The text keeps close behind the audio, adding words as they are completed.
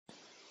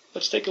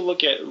Let's take a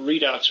look at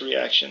redox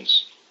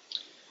reactions,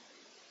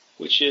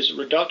 which is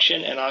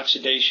reduction and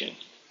oxidation.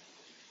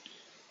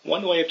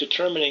 One way of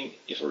determining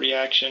if a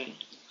reaction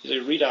is a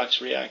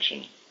redox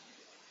reaction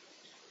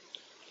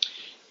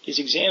is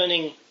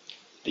examining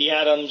the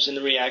atoms in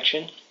the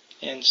reaction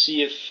and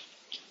see if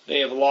they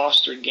have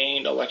lost or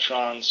gained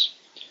electrons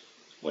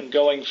when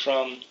going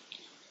from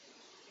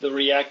the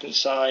reactant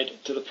side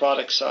to the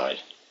product side.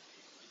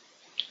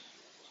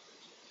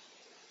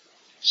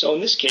 So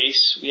in this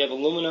case, we have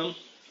aluminum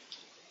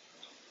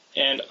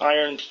and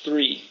iron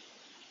 3,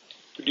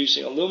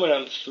 producing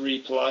aluminum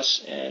 3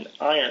 plus and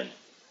iron.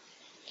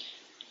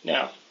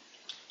 Now,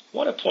 I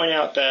want to point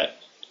out that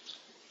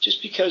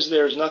just because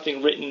there's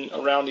nothing written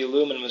around the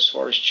aluminum as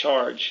far as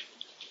charge,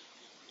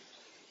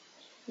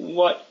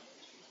 what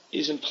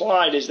is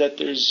implied is that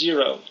there's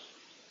zero.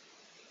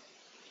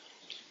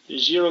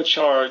 There's zero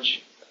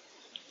charge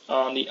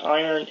on the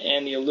iron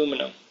and the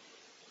aluminum.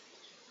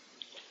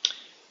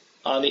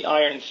 On the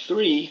iron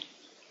 3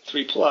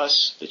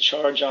 plus, the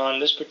charge on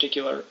this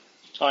particular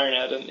iron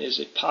atom is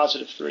a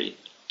positive 3.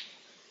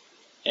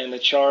 And the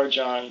charge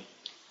on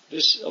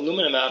this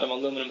aluminum atom,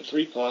 aluminum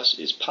 3 plus,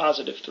 is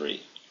positive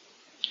 3.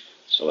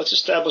 So let's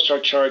establish our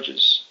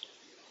charges.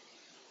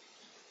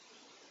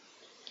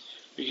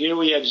 Here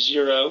we have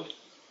 0.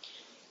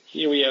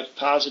 Here we have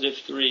positive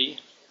 3.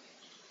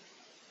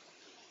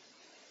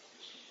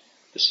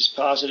 This is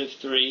positive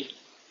 3.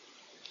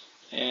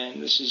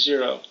 And this is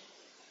 0.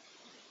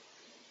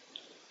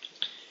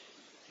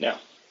 Now,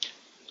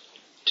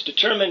 to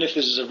determine if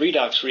this is a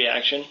redox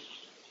reaction,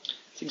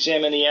 let's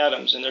examine the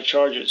atoms and their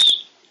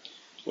charges.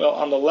 Well,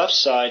 on the left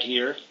side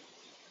here,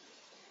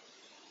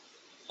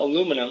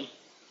 aluminum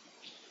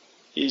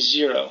is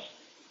 0.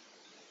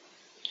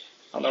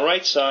 On the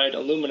right side,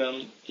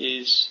 aluminum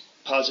is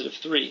positive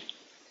 3.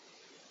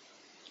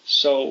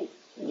 So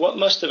what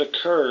must have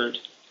occurred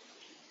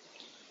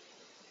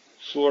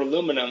for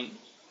aluminum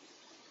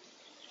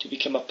to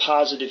become a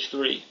positive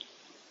 3?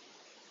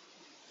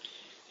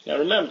 Now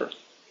remember,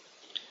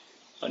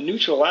 a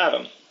neutral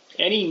atom,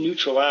 any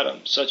neutral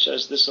atom, such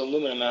as this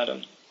aluminum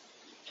atom,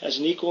 has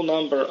an equal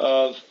number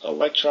of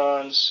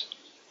electrons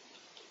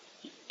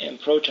and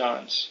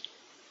protons.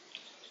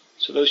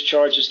 So those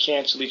charges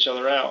cancel each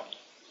other out.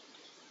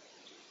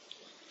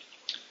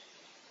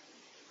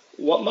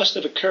 What must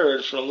have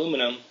occurred for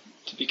aluminum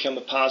to become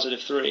a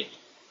positive 3?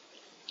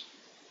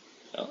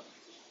 Well,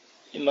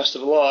 it must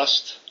have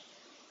lost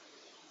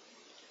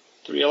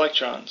 3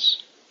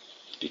 electrons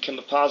to become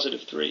a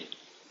positive 3.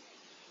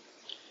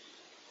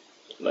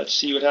 Let's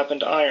see what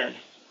happened to iron.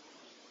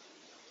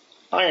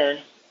 Iron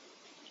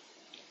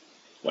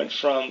went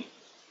from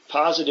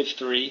positive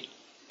 3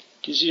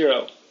 to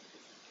 0.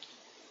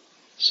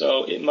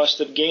 So it must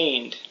have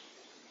gained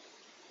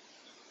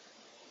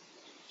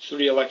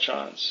 3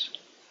 electrons.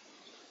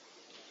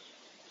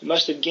 It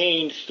must have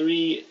gained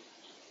 3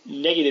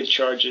 negative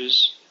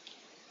charges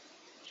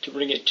to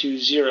bring it to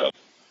 0.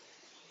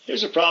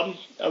 Here's a problem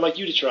I'd like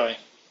you to try.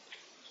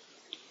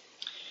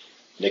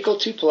 Nickel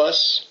 2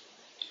 plus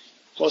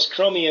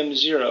chromium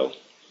 0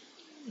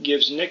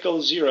 gives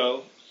nickel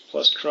 0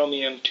 plus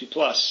chromium 2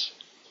 plus.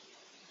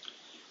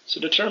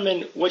 So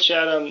determine which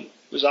atom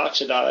was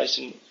oxidized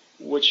and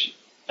which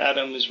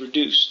atom is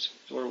reduced,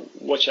 or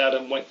which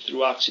atom went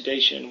through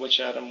oxidation,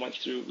 which atom went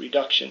through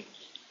reduction.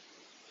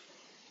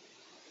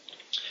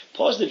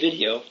 Pause the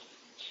video,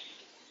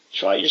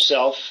 try it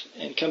yourself,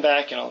 and come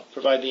back and I'll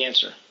provide the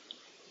answer.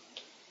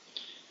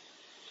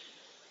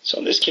 So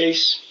in this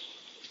case,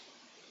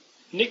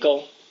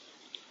 nickel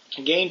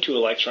gained 2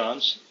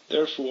 electrons,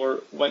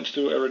 therefore went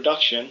through a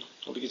reduction,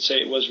 or we could say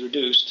it was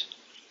reduced.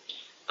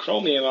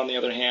 Chromium, on the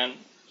other hand,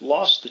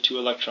 lost the 2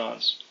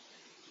 electrons.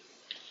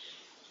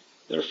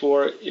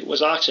 Therefore, it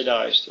was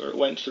oxidized, or it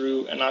went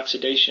through an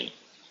oxidation.